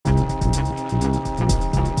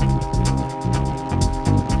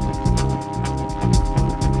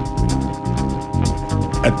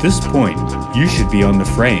At this point, you should be on the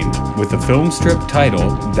frame with a film strip title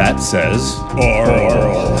that says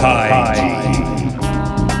Oral Hygiene.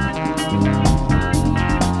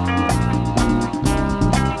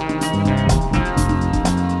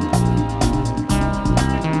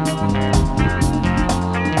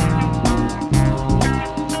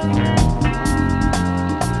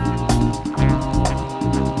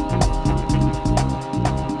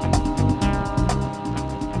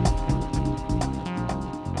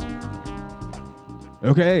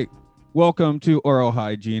 Okay, welcome to Oral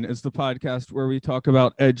Hygiene. It's the podcast where we talk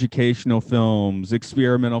about educational films,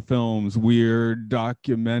 experimental films, weird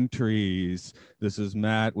documentaries. This is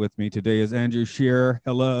Matt. With me today is Andrew Shearer.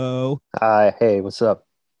 Hello. Hi, hey, what's up?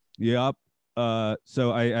 Yep.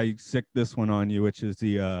 So I sicked this one on you, which is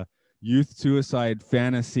the Youth Suicide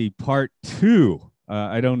Fantasy Part 2.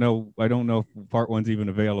 I don't know if Part 1's even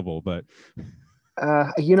available, but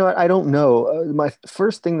I don't know. My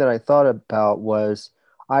first thing that I thought about was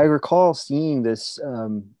I recall seeing this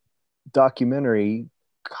documentary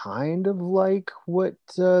kind of like what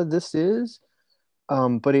this is,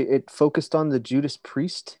 but it focused on the Judas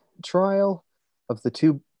Priest trial of the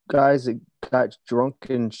two guys that got drunk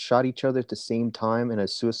and shot each other at the same time in a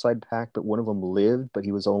suicide pact, but one of them lived, but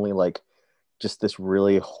he was only like just this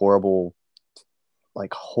really horrible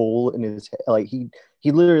like hole in his head. Like he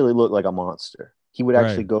literally looked like a monster. He would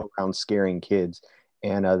actually right. go around scaring kids.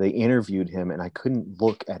 And they interviewed him, and I couldn't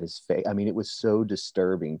look at his face. I mean, it was so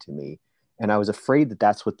disturbing to me. And I was afraid that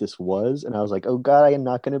that's what this was. And I was like, oh, God, I am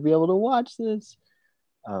not going to be able to watch this.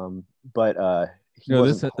 But he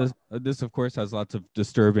wasn't. This of course has lots of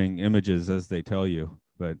disturbing images, as they tell you,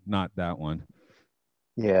 but not that one.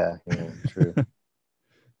 Yeah, true.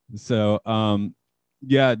 So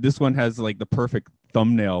yeah, this one has like the perfect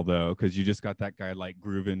thumbnail though, because you just got that guy like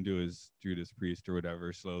grooving to his Judas Priest or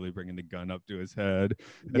whatever, slowly bringing the gun up to his head.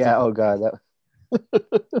 Yeah. Oh God,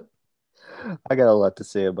 that. I got a lot to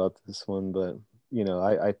say about this one, but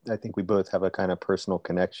I think we both have a kind of personal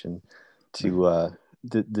connection to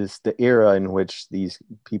the era in which these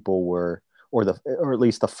people were, or at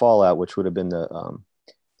least the fallout, which would have been the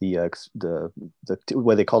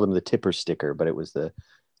what they called them, the tipper sticker, but it was the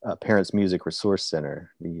Parents Music Resource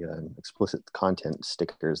Center, the explicit content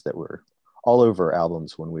stickers that were all over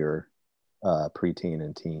albums when we were preteen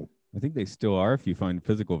and teen. I think they still are if you find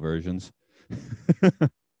physical versions.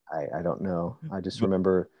 I don't know. I just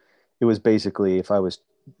remember it was basically, if I was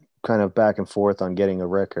kind of back and forth on getting a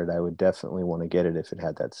record, I would definitely want to get it if it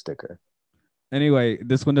had that sticker. Anyway,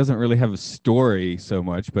 this one doesn't really have a story so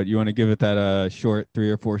much, but you want to give it that short 3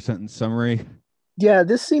 or 4 sentence summary? Yeah,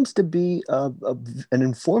 this seems to be an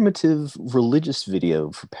informative religious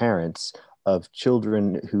video for parents of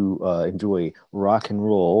children who enjoy rock and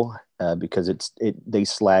roll, because they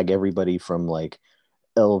slag everybody from like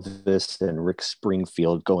Elvis and Rick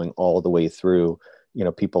Springfield going all the way through,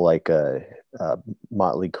 people like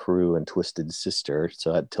Motley Crue and Twisted Sister.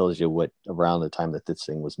 So that tells you what around the time that this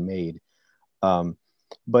thing was made.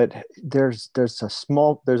 But there's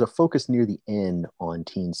a focus near the end on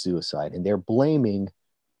teen suicide, and they're blaming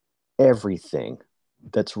everything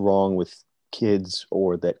that's wrong with kids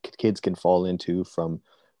or that kids can fall into, from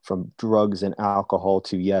drugs and alcohol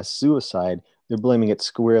to suicide. They're blaming it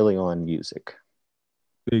squarely on music.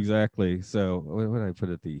 Exactly. So what did I put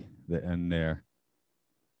at the end there?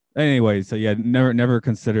 Anyway, so yeah, never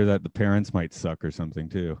consider that the parents might suck or something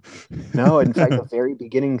too. No, in fact, the very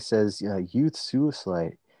beginning says youth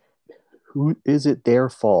suicide. Who is it their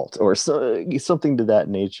fault, or something to that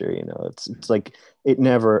nature? It's like it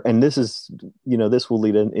never. And this is, this will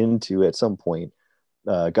lead into at some point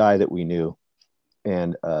a guy that we knew,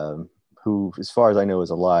 and who, as far as I know, is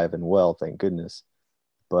alive and well, thank goodness.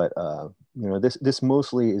 But this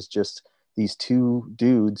mostly is just these two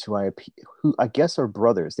dudes who I guess are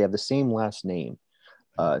brothers. They have the same last name,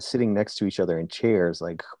 sitting next to each other in chairs,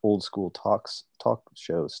 like old school talk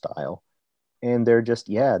show style, and they're just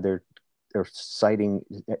they're citing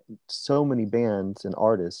so many bands and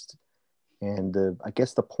artists, and I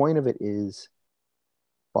guess the point of it is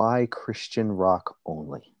buy Christian rock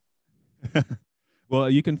only. Well,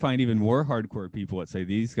 you can find even more hardcore people that say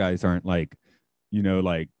these guys aren't like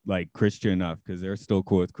Christian enough, because they're still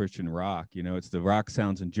cool with Christian rock. It's the rock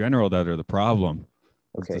sounds in general that are the problem.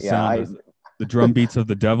 Okay, the drum beats of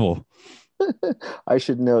the devil. I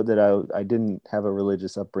should note that I didn't have a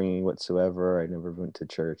religious upbringing whatsoever. I never went to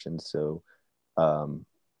church, and so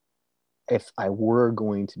if I were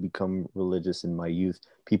going to become religious in my youth,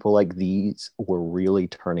 people like these were really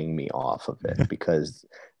turning me off of it because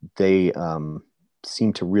they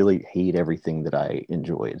seemed to really hate everything that I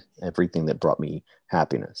enjoyed, everything that brought me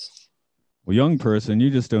happiness. well, young person, you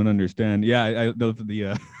just don't understand. Yeah, I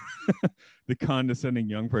the the condescending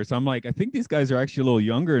young person. I'm like, I think these guys are actually a little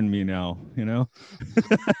younger than me now, you know?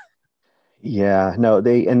 Yeah, no,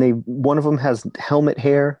 they one of them has helmet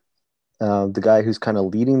hair. The guy who's kind of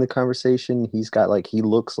leading the conversation, he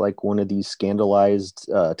looks like one of these scandalized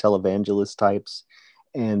televangelist types.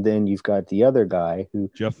 And then you've got the other guy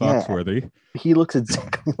who, Jeff yeah, Foxworthy. he looks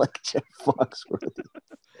exactly like Jeff Foxworthy.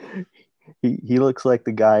 He looks like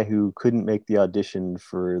the guy who couldn't make the audition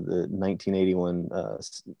for the 1981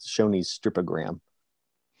 Shoney's Stripogram.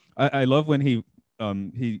 I love when he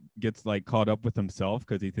gets like caught up with himself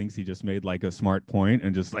because he thinks he just made like a smart point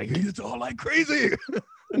and just like he's all like crazy.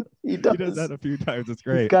 He does. He does that a few times. It's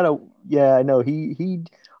great. Yeah, I know.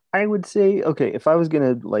 I would say, okay, if I was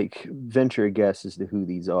gonna like venture a guess as to who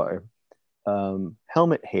these are,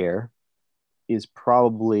 Helmet Hair is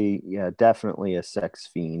probably, yeah, definitely a sex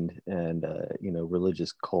fiend and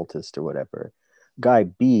religious cultist or whatever. Guy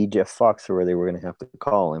B, Jeff Foxworthy, we're gonna have to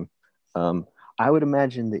call him. I would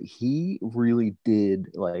imagine that he really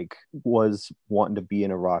did like was wanting to be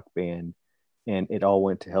in a rock band, and it all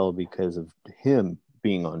went to hell because of him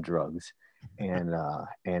being on drugs, and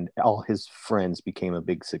all his friends became a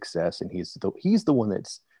big success, and he's the one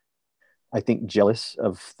that's, I think, jealous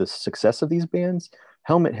of the success of these bands.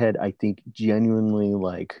 Helmet Head, I think, genuinely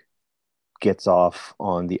like gets off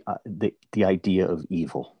on the idea of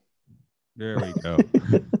evil. There we go.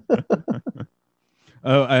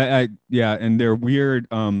 Oh, yeah, and they're weird.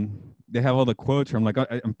 They have all the quotes from like,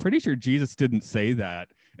 I'm pretty sure Jesus didn't say that.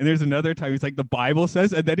 And there's another time he's like, the Bible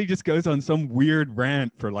says, and then he just goes on some weird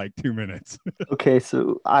rant for like 2 minutes. Okay,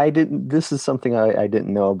 so this is something I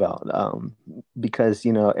didn't know about, because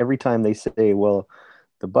every time they say, well,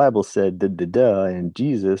 the Bible said da da da and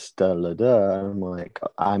Jesus da da da, I'm like,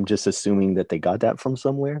 I'm just assuming that they got that from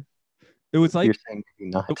somewhere. It was like You're saying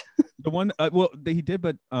maybe not. the one, he did,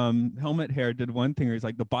 but Helmet Hair did one thing where he's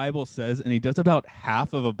like, the Bible says, and he does about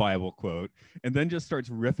half of a Bible quote and then just starts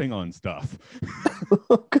riffing on stuff.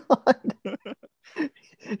 Oh God.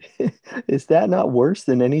 Is that not worse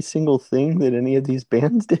than any single thing that any of these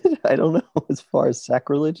bands did? I don't know, as far as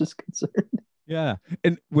sacrilege is concerned. Yeah.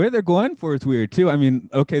 And where they're going for is weird too. I mean,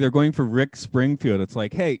 okay, they're going for Rick Springfield. It's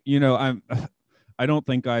like, hey, I don't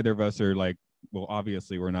think either of us are like, well,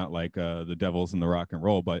 obviously we're not like the Devils in the rock and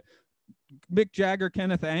roll, but Mick Jagger,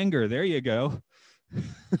 Kenneth Anger, there you go.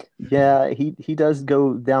 Yeah, he does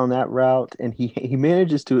go down that route, and he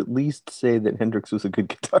manages to at least say that Hendrix was a good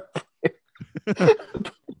guitar player.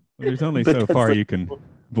 There's only so far like, you can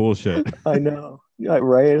bullshit. I know. Yeah,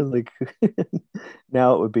 right. Like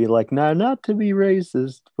now it would be like, nah, not to be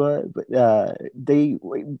racist, but they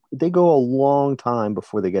go a long time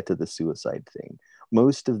before they get to the suicide thing.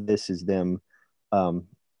 Most of this is them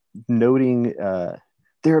noting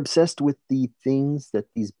they're obsessed with the things that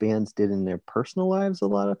these bands did in their personal lives a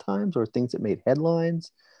lot of times, or things that made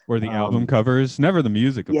headlines, or the album covers. Never the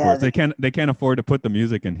music, of course. They can't afford to put the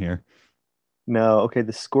music in here. No, okay.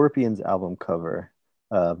 The Scorpions album cover,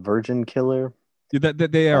 Virgin Killer.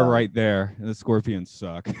 That they are right there. The Scorpions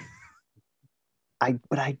suck. I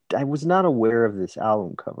was not aware of this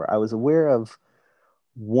album cover. I was aware of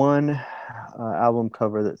one album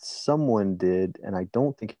cover that someone did, and I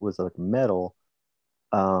don't think it was like metal,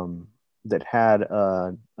 that had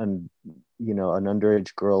an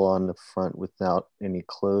underage girl on the front without any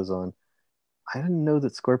clothes on. I didn't know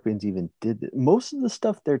that Scorpions even did that. Most of the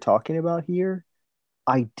stuff they're talking about here,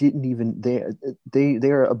 I didn't even they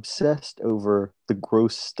are obsessed over the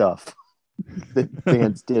gross stuff that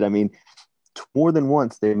bands did. I mean, more than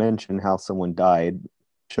once they mentioned how someone died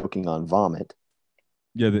choking on vomit.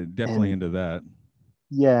 Yeah, they're definitely into that.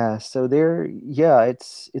 Yeah, so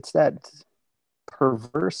it's that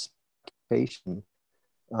perverse patient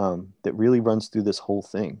that really runs through this whole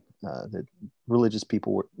thing that religious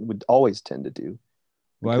people would always tend to do.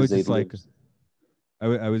 Well, I was just like,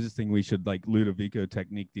 I was just thinking we should like Ludovico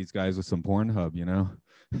technique these guys with some Pornhub, you know?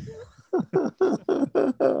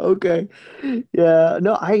 Okay. Yeah,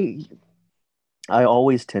 no, I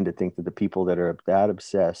always tend to think that the people that are that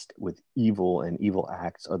obsessed with evil and evil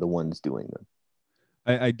acts are the ones doing them.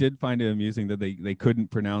 I did find it amusing that they couldn't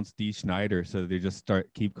pronounce Dee Snider, so they just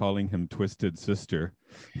keep calling him Twisted Sister.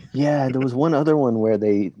 Yeah, there was one other one where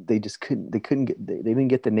they just couldn't they didn't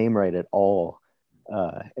get the name right at all.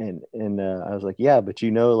 And I was like, yeah, but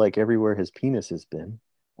like everywhere his penis has been.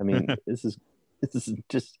 I mean, this is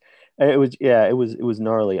just it was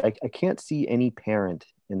gnarly. I can't see any parent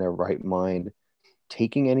in their right mind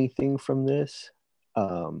taking anything from this.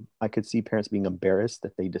 I could see parents being embarrassed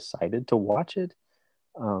that they decided to watch it.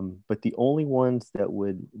 But the only ones that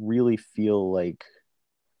would really feel like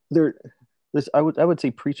this I would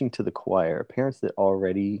say preaching to the choir. Parents that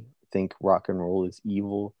already think rock and roll is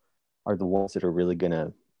evil are the ones that are really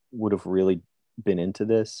would have really been into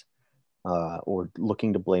this, or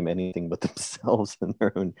looking to blame anything but themselves and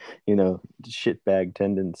their own, shitbag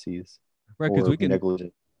tendencies, Right, because or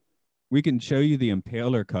negligence. we can show you the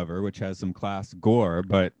Impaler cover, which has some class gore,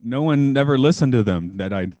 but no one ever listened to them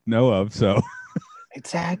that I know of. So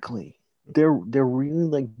Exactly. They're really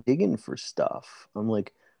like digging for stuff. I'm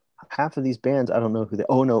like, half of these bands, I don't know who they.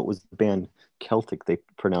 Oh no, it was the band Celtic. They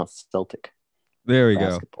pronounced Celtic. there we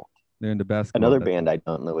Basketball. go. They're into basketball. Another band I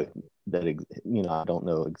don't know I don't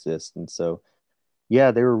know exists, and so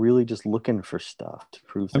yeah, they were really just looking for stuff to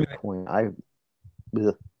prove their point.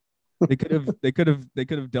 They could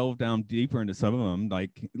have delved down deeper into some of them,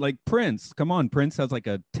 like Prince. Come on, Prince has like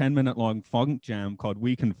a 10-minute long funk jam called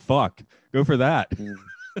 "We Can Fuck." Go for that.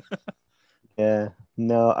 Yeah,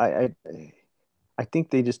 no, I think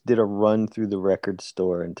they just did a run through the record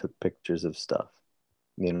store and took pictures of stuff.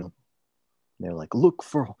 They're like, look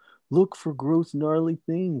for gross, gnarly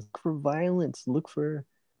things, look for violence, look for,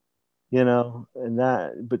 and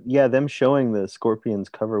that. But yeah, them showing the Scorpions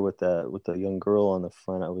cover with the young girl on the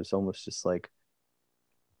front, I was almost just like,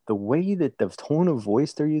 the way that the tone of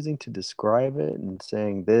voice they're using to describe it and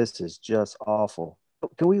saying this is just awful.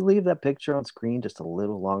 Can we leave that picture on screen just a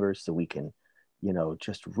little longer so we can,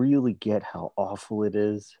 just really get how awful it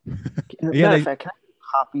is? Matter of fact, can I have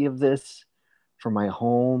a copy of this for my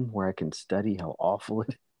home where I can study how awful it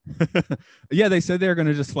is? Yeah, they said they were going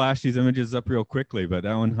to just flash these images up real quickly, but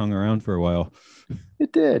that one hung around for a while.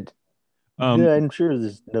 It did. Yeah, I'm sure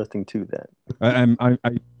there's nothing to that.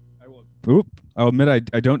 I'll admit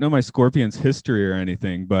I don't know my Scorpions history or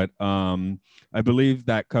anything, but I believe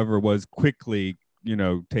that cover was quickly,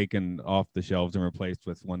 taken off the shelves and replaced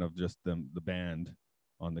with one of just the band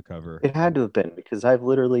on the cover. It had to have been, because I've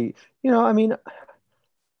literally,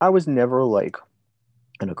 I was never like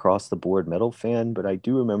an across the board metal fan, but I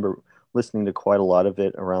do remember listening to quite a lot of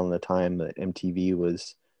it around the time that MTV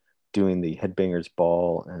was doing the Headbangers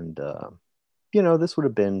Ball, and this would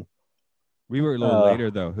have been. We were a little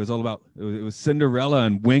later though. It was all about it was Cinderella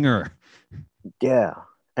and Winger. Yeah,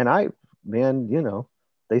 and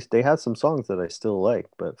they had some songs that I still like,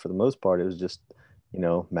 but for the most part, it was just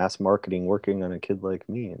mass marketing working on a kid like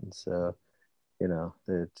me, and so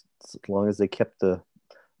as long as they kept the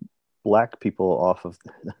black people off of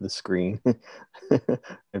the screen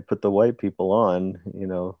and put the white people on, it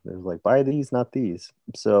was like, buy these, not these.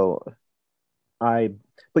 So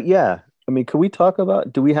but yeah, I mean, could we talk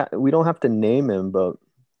about, we don't have to name him, but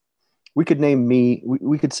we could name me,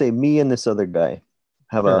 we could say me and this other guy.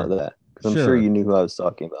 How about that? Because I'm sure you knew who I was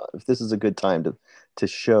talking about. If this is a good time to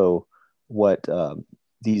show what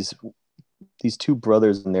these two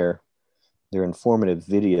brothers in their informative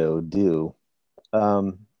video do.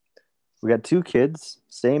 We got two kids,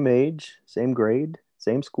 same age, same grade,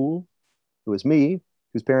 same school. It was me,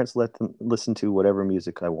 whose parents let them listen to whatever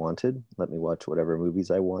music I wanted, let me watch whatever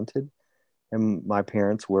movies I wanted. And my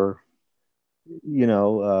parents were,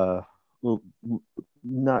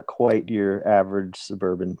 not quite your average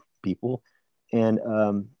suburban people. And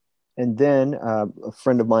then a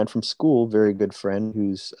friend of mine from school, very good friend,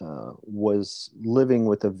 who's was living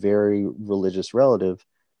with a very religious relative,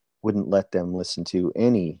 wouldn't let them listen to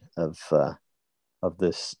any of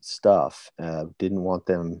this stuff. Didn't want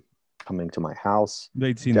them coming to my house.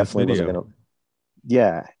 They'd seen this video.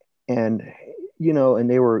 Yeah, and and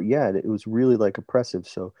they were, it was really like oppressive.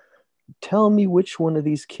 So tell me which one of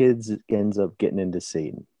these kids ends up getting into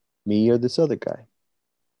Satan, me or this other guy?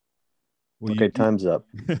 Well, okay, time's up.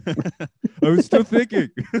 I was still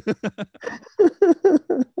thinking.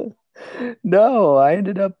 No, I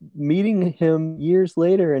ended up meeting him years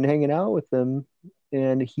later and hanging out with him,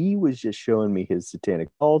 and he was just showing me his satanic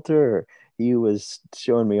altar. He was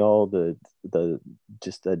showing me all the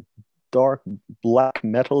dark black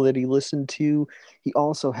metal that he listened to. He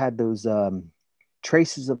also had those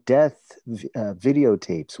Traces of Death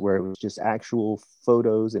videotapes where it was just actual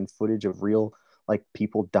photos and footage of real, like,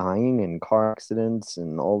 people dying in car accidents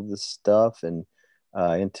and all this stuff, and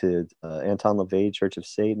into Anton LaVey, Church of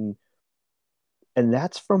Satan. And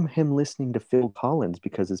that's from him listening to Phil Collins,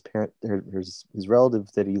 because his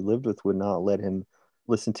relative that he lived with would not let him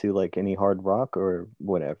listen to like any hard rock or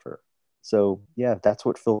whatever. So yeah, that's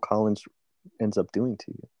what Phil Collins ends up doing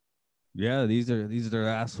to you. Yeah, these are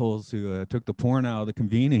assholes who took the porn out of the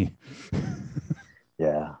conveni.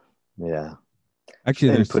 Yeah.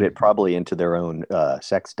 Actually, they put it probably into their own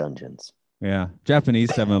sex dungeons. Yeah,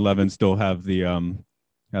 Japanese 7-Eleven still have the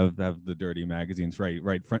have the dirty magazines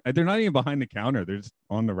right front. They're not even behind the counter; they're just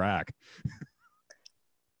on the rack.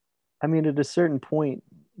 I mean, at a certain point,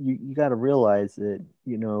 you got to realize that,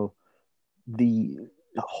 the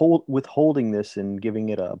withholding this and giving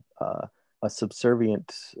it a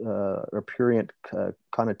subservient or prurient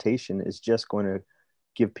connotation is just going to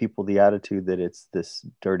give people the attitude that it's this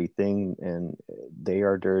dirty thing and they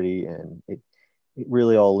are dirty, and it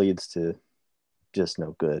really all leads to just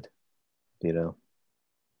no good,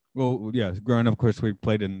 Well, yeah, growing up, of course, we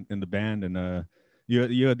played in the band, and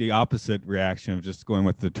you had the opposite reaction of just going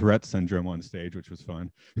with the Tourette syndrome on stage, which was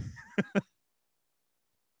fun.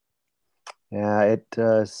 Yeah,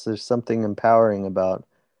 there's something empowering about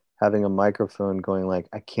having a microphone going like,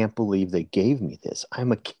 I can't believe they gave me this.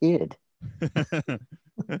 I'm a kid.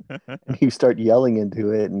 And you start yelling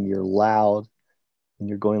into it and you're loud and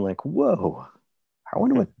you're going like, whoa, I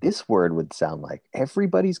wonder what this word would sound like.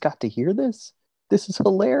 Everybody's got to hear this. This is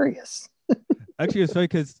hilarious. Actually, it's funny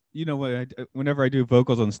because, whenever I do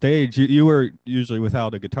vocals on stage, you were usually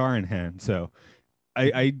without a guitar in hand. So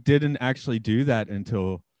I didn't actually do that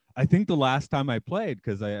until I think the last time I played,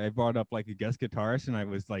 because I brought up like a guest guitarist and I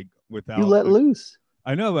was like without. You let loose.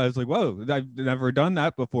 I know. But I was like, whoa, I've never done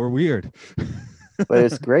that before. Weird. But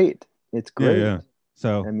it's great. It's great. Yeah.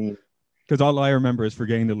 So, I mean, because all I remember is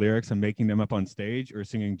forgetting the lyrics and making them up on stage or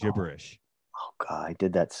singing gibberish. Oh God, I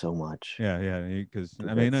did that so much. Yeah. Because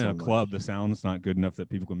I mean, in a club, the sound's not good enough that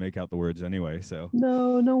people can make out the words anyway. So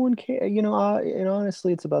no one cares. And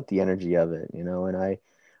honestly, it's about the energy of it. And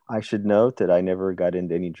I should note that I never got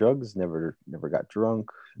into any drugs, never got drunk,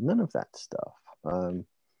 none of that stuff.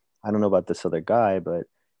 I don't know about this other guy, but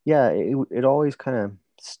yeah, it always kind of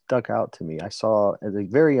stuck out to me. I saw at a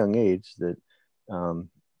very young age that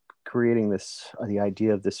creating the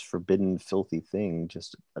idea of this forbidden, filthy thing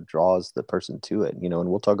just draws the person to it, and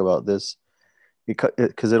we'll talk about this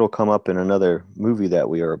because it'll come up in another movie that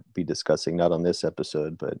we are be discussing, not on this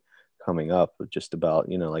episode, but coming up, just about,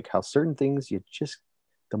 like how certain things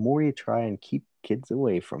the more you try and keep kids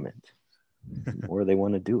away from it, the more they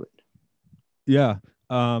want to do it. Yeah.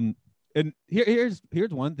 And here's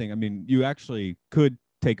one thing. I mean, you actually could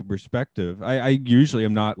take a perspective. I usually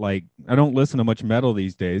am not like, I don't listen to much metal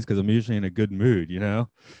these days because I'm usually in a good mood,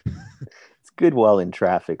 It's good while in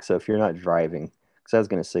traffic. So if you're not driving, because I was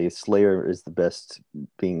going to say Slayer is the best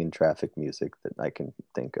being in traffic music that I can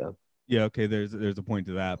think of. Yeah. Okay. There's a point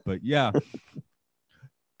to that, but yeah.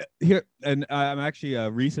 Here, and I'm actually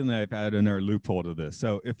recently I've had another loophole to this.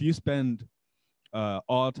 So if you spend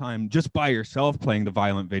all the time just by yourself playing the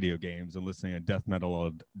violent video games and listening to death metal all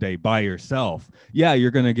day by yourself, yeah, you're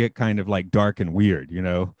gonna get kind of like dark and weird,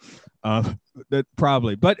 that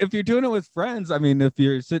probably. But if you're doing it with friends, I mean, if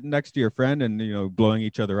you're sitting next to your friend and blowing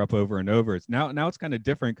each other up over and over, it's now it's kind of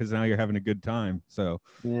different because now you're having a good time. So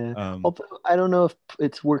yeah, although I don't know if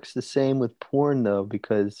it works the same with porn though,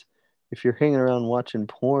 because if you're hanging around watching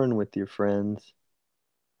porn with your friends,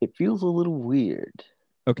 it feels a little weird.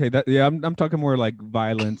 Okay, I'm talking more like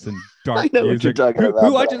violence and dark I know music. What you're talking about.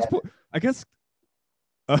 Who watches porn? I guess.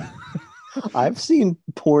 I've seen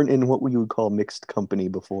porn in what we would call mixed company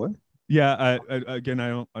before. Yeah. Again, I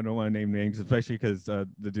don't want to name names, especially because the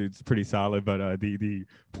dude's pretty solid. But the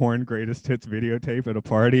porn greatest hits videotape at a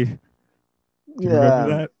party. Do you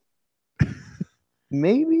remember that?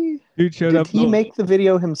 Maybe. Dude showed up. Did he make the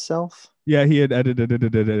video himself? Yeah, he had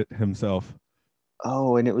edited it himself.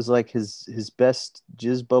 Oh, and it was like his best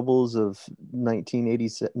jizz bubbles of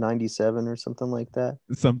 1997 or something like that.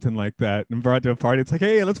 Something like that, and brought to a party. It's like,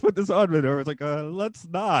 hey, let's put this on. Or it's like, let's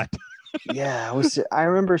not. Yeah, I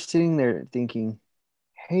remember sitting there thinking,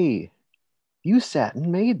 hey, you sat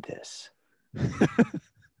and made this.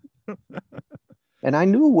 And I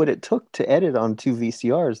knew what it took to edit on 2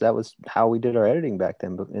 VCRs. That was how we did our editing back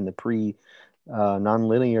then, but in the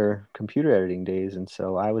non-linear computer editing days. And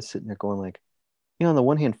so I was sitting there going like, on the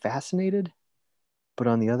one hand, fascinated, but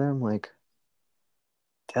on the other, I'm like,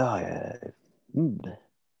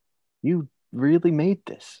 you really made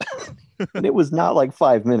this. And it was not like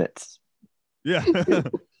 5 minutes. Yeah.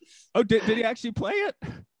 Oh, did he actually play it?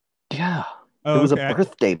 Yeah. Oh, it was a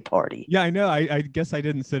birthday party. Yeah, I know. I guess I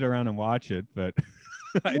didn't sit around and watch it, but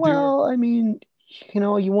I mean,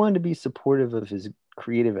 you wanted to be supportive of his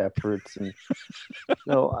creative efforts, and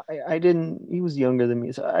no, I didn't. He was younger than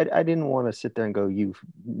me, so I didn't want to sit there and go, you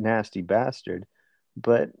nasty bastard.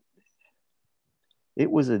 But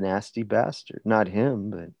it was a nasty bastard, not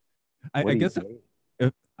him, but I guess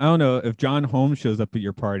if I don't know if John Holmes shows up at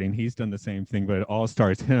your party and he's done the same thing, but it all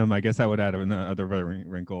stars him. I guess I would add another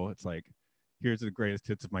wrinkle. It's like, here's the greatest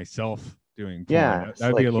hits of myself doing porn. Yeah,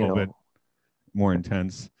 that'd be a little bit more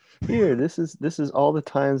intense. Here, this is all the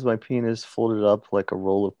times my penis folded up like a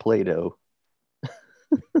roll of Play-Doh.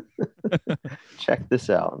 check this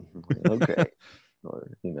out. Okay. Or,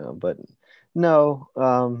 but no,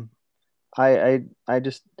 I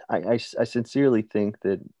sincerely think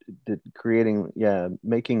that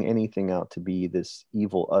making anything out to be this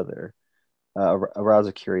evil other arouse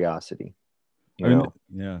a curiosity.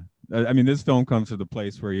 Yeah. I mean, this film comes to the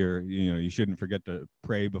place where you shouldn't forget to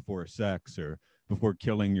pray before sex or before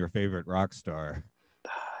killing your favorite rock star.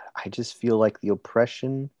 I just feel like the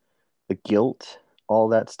oppression, the guilt, all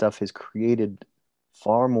that stuff has created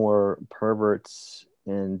far more perverts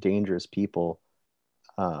and dangerous people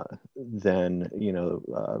than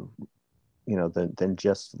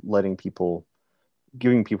just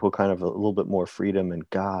giving people kind of a little bit more freedom and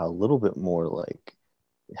a little bit more like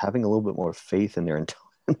having a little bit more faith in their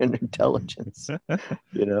intelligence.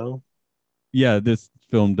 Yeah, this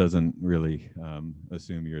film doesn't really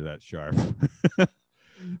assume you're that sharp.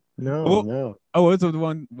 No. Oh, it's the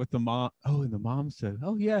one with the mom. Oh, and the mom said,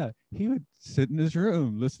 "Oh yeah, he would sit in his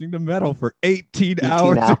room listening to metal for 18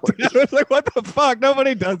 hours." I was like, "What the fuck?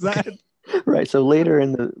 Nobody does that." Right. So later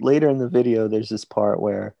in the video, there's this part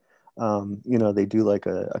where, they do like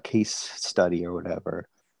a case study or whatever,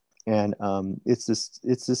 and it's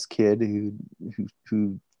this kid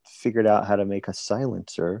who figured out how to make a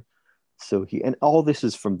silencer. So and all this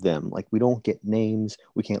is from them. Like, we don't get names.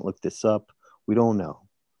 We can't look this up. We don't know.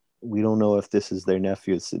 We don't know if this is their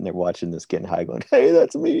nephew sitting there watching this, getting high, going, "Hey,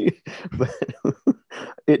 that's me." But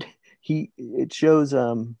it shows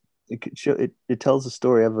it tells the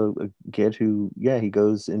story of a kid who he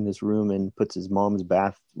goes in his room and puts his mom's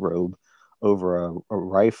bathrobe over a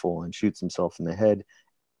rifle and shoots himself in the head.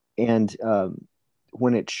 And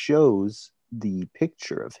when it shows the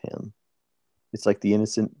picture of him, it's like the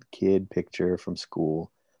innocent kid picture from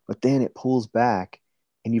school, but then it pulls back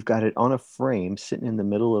and you've got it on a frame sitting in the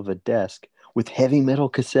middle of a desk with heavy metal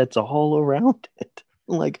cassettes all around it.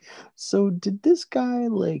 Like, so did this guy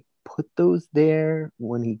like put those there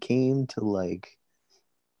when he came to like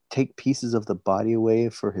take pieces of the body away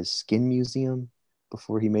for his skin museum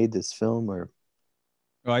before he made this film? Or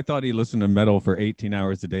I thought he listened to metal for 18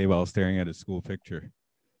 hours a day while staring at his school picture.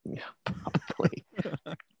 Yeah, probably.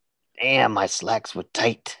 Damn, my slacks were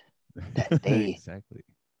tight that day. Exactly.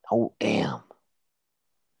 Oh, damn.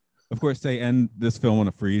 Of course, they end this film on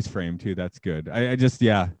a freeze frame too. That's good. I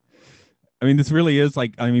mean, this really is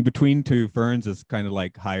like, Between Two Ferns is kind of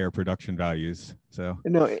like higher production values. So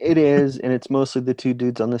no, it is, and it's mostly the two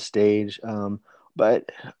dudes on the stage. But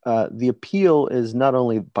the appeal is not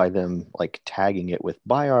only by them like tagging it with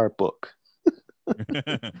 "buy our book,"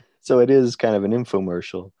 so it is kind of an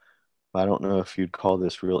infomercial. I don't know if you'd call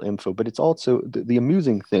this real info, but it's also the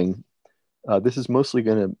amusing thing. This is mostly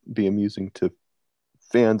going to be amusing to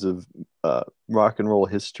fans of rock and roll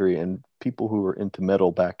history and people who were into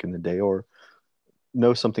metal back in the day or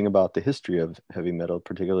know something about the history of heavy metal,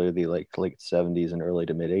 particularly like late 70s and early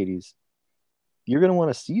to mid 80s. You're going to want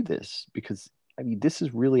to see this because this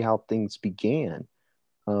is really how things began.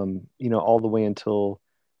 All the way until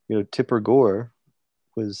Tipper Gore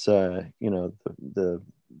was the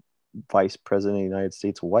vice president of the United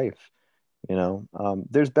States' wife.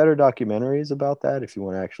 There's better documentaries about that if you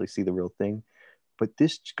want to actually see the real thing. But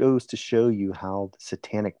this goes to show you how the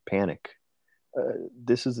satanic panic,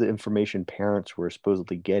 this is the information parents were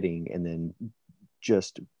supposedly getting and then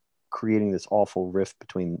just creating this awful rift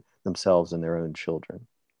between themselves and their own children.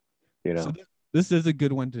 So this is a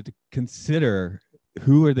good one to consider.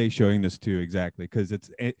 Who are they showing this to exactly? Because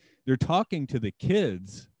they're talking to the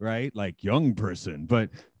kids, right? Like young person,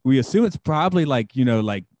 but we assume it's probably like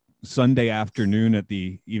Sunday afternoon at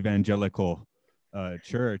the evangelical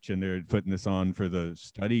church, and they're putting this on for the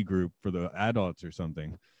study group for the adults or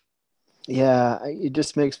something. Yeah, it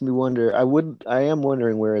just makes me wonder. I am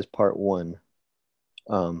wondering where is part one,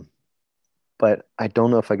 but I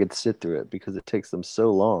don't know if I could sit through it because it takes them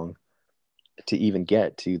so long to even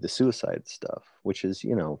get to the suicide stuff, which is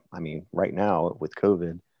right now with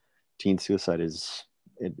COVID, teen suicide is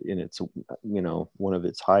in its one of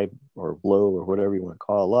its high or low or whatever you want to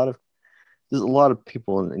call it. There's a lot of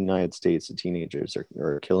people in the United States, the teenagers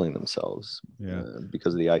are killing themselves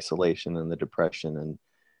because of the isolation and the depression. And,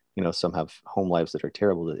 some have home lives that are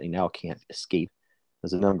terrible that they now can't escape.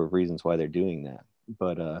 There's a number of reasons why they're doing that.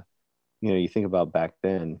 But, you think about back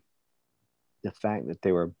then, the fact that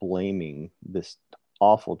they were blaming this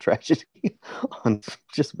awful tragedy on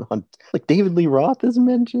like David Lee Roth is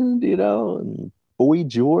mentioned, and Boy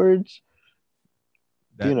George,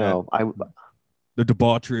 the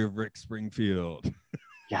debauchery of Rick Springfield.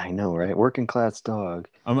 Yeah, I know, right? Working class dog.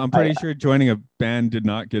 I'm pretty sure joining a band did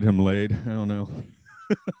not get him laid. I don't know.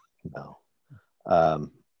 No.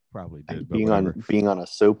 probably did. But being on a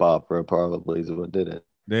soap opera probably is what did it.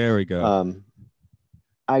 There we go.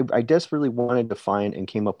 I desperately wanted to find and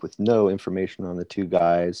came up with no information on the two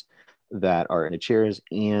guys that are in the chairs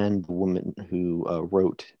and the woman who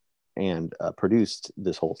wrote and produced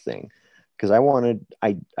this whole thing, because I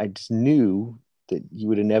just knew that you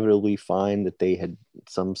would inevitably find that they had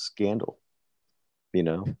some scandal, you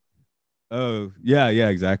know. Oh yeah,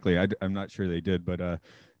 exactly. I'm not sure they did, but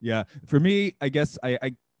yeah, for me, I guess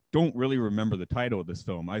I don't really remember the title of this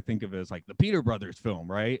film. I think of it as like the Peter Brothers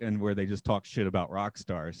film, right? And where they just talk shit about rock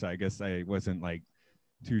stars. So I guess I wasn't like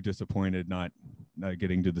too disappointed not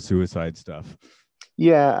getting to the suicide stuff.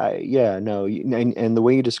 Yeah, no, and the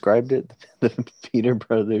way you described it, the Peter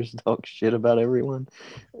Brothers talk shit about everyone.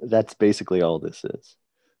 That's basically all this is.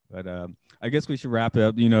 But I guess we should wrap it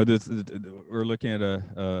up. You know, we're looking at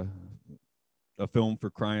a film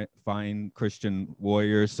for fine Christian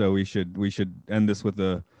warriors, so we should end this with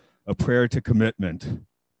a prayer to commitment.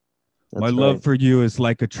 That's My love for you is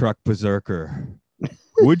like a truck berserker.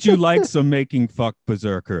 Would you like some making fuck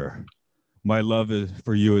berserker? My love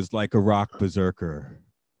for you is like a rock berserker.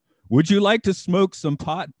 Would you like to smoke some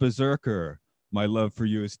pot berserker? My love for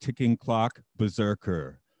you is ticking clock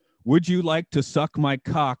berserker. Would you like to suck my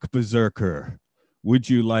cock berserker? Would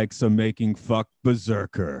you like some making fuck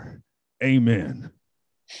berserker? Amen.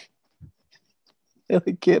 I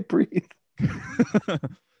can't breathe.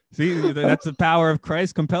 See, that's the power of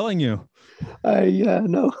Christ compelling you. Yeah,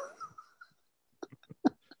 no.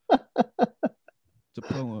 It's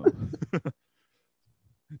a poem.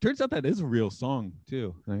 Turns out that is a real song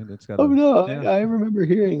too. Right? It's got. I remember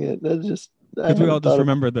hearing it. That's just because we all just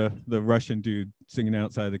remember the Russian dude singing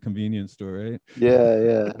outside the convenience store, right?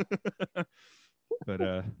 Yeah. But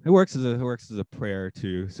it works as a prayer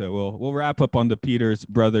too. So we'll wrap up on the Peters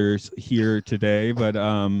brothers here today. But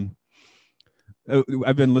I've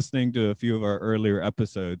been listening to a few of our earlier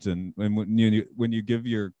episodes, and when you give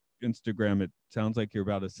your Instagram, it sounds like you're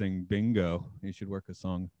about to sing bingo. You should work a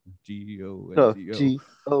song. Gonzo.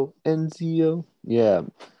 Yeah.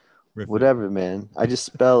 Riff whatever, man. I just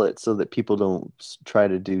spell it so that people don't try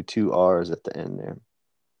to do two R's at the end there.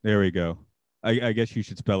 There we go. I guess you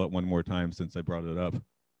should spell it one more time since I brought it up.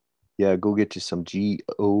 Yeah, go get you some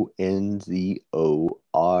GONZORIFFIC.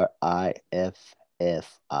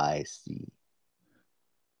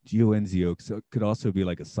 GONZO could also be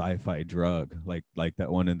like a sci-fi drug, like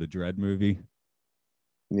that one in the Dread movie.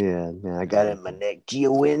 Yeah, man, I got it in my neck.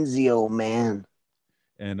 GONZO, man.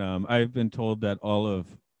 And I've been told that all of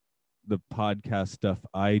the podcast stuff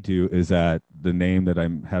I do is at the name that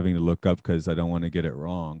I'm having to look up because I don't want to get it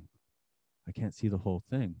wrong. I can't see the whole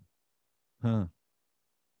thing. Huh.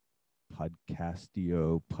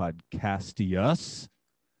 Podcastius.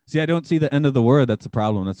 See, I don't see the end of the word. That's the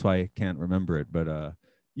problem. That's why I can't remember it. But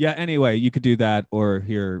yeah, anyway, you could do that or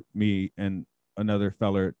hear me and another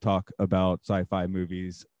feller talk about sci-fi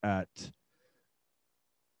movies at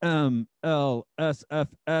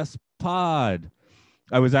MLSFS Pod.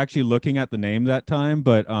 I was actually looking at the name that time,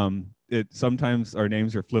 but sometimes our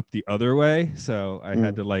names are flipped the other way. So I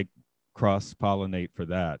had to like cross-pollinate for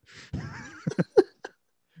that.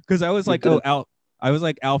 Because I was like, I was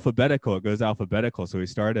like alphabetical. It goes alphabetical. So we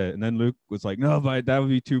started, and then Luke was like, no, but that would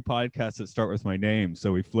be two podcasts that start with my name.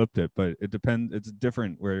 So we flipped it, but it depends. It's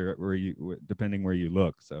different where you depending where you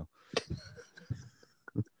look. So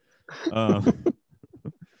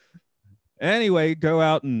anyway, go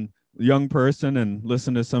out and young person and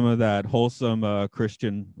listen to some of that wholesome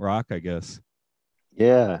Christian rock, I guess.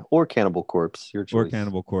 Yeah, or Cannibal Corpse, your choice. Or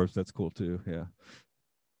Cannibal Corpse, that's cool too. Yeah.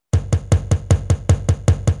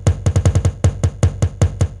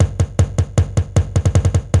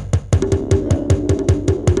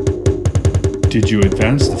 Did you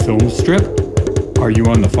advance the film strip? Are you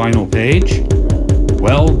on the final page?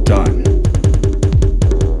 Well done.